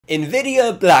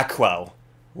Nvidia Blackwell.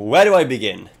 Where do I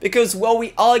begin? Because, well,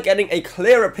 we are getting a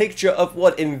clearer picture of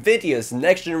what Nvidia's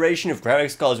next generation of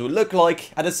graphics cards will look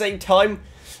like. At the same time,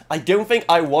 I don't think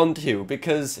I want to,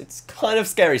 because it's kind of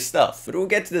scary stuff, but we'll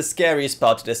get to the scariest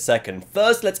part in a second.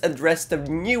 First, let's address the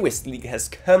newest leak has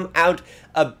come out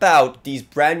about these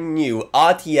brand new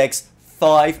RTX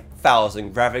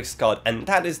 5000 graphics card, and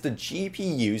that is the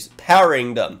GPUs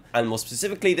powering them, and more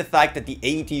specifically the fact that the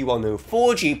AD104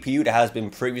 GPU that has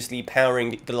been previously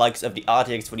powering the likes of the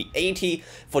RTX 4080,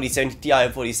 4070 Ti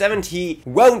and 4070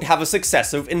 won't have a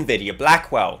successor of Nvidia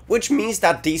Blackwell, which means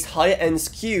that these higher end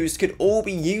SKUs could all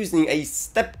be using a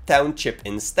step down chip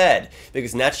instead,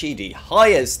 because naturally the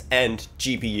highest end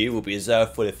GPU will be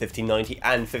reserved for the 1590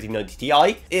 and 1590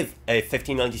 Ti, if a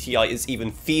 1590 Ti is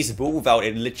even feasible without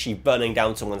it literally burning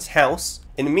down someone's house.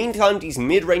 In the meantime, these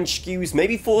mid-range SKUs may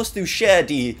be forced to share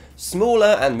the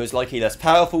smaller and most likely less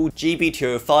powerful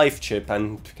GB205 chip,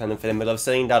 and kind of in the middle of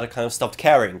saying that I kind of stopped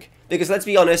caring. Because let's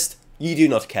be honest, you do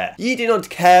not care. You do not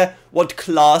care what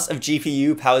class of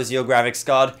GPU powers your graphics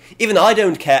card. Even I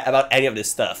don't care about any of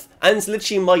this stuff. And it's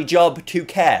literally my job to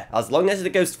care. As long as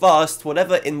it goes fast,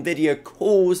 whatever Nvidia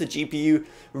calls a GPU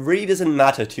really doesn't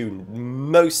matter to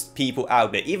most people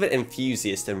out there. Even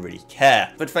enthusiasts don't really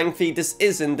care. But thankfully, this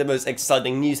isn't the most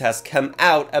exciting news has come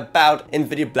out about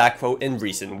Nvidia Blackwell in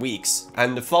recent weeks.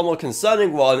 And the far more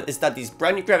concerning one is that these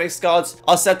brand new graphics cards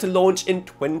are set to launch in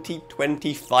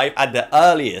 2025 at the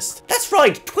earliest. That's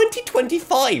right,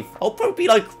 2025! I'll probably be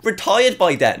like retired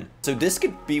by then. So this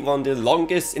could be one of the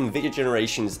longest Nvidia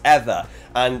generations ever,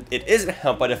 and it isn't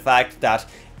helped by the fact that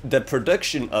the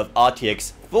production of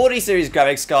RTX 40 series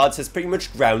graphics cards has pretty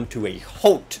much ground to a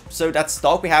halt. So that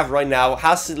stock we have right now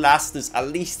has to last us at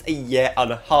least a year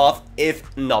and a half,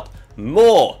 if not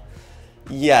more.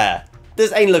 Yeah,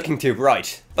 this ain't looking too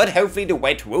bright. But hopefully the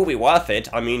wait will be worth it.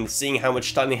 I mean, seeing how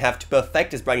much time they have to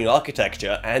perfect this brand new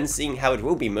architecture, and seeing how it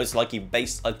will be most likely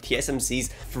based on TSMC's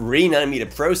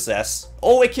 3nm process.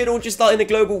 Or we could all just start in a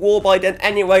global war by then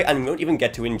anyway, and we won't even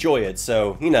get to enjoy it,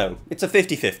 so, you know, it's a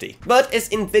 50-50. But is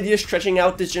Nvidia stretching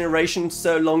out this generation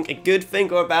so long a good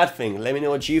thing or a bad thing? Let me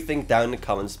know what you think down in the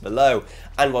comments below.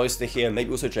 And while you're here,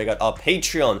 maybe also check out our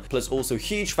Patreon. Plus also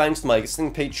huge thanks to my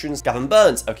existing patrons, Gavin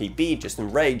Burns, OKB,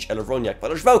 Justin Rage, Ella Ronyak,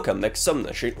 Valosh Velka, Meg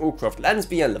Sumner, Shane Allcroft,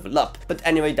 Lansby, and Level Up. But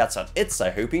anyway, that's how it is. I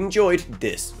hope you enjoyed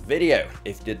this video.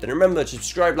 If you did, then remember to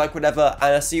subscribe, like, whatever,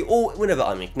 and I'll see you all whenever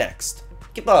I make next.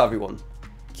 Goodbye, everyone.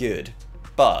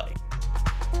 Goodbye.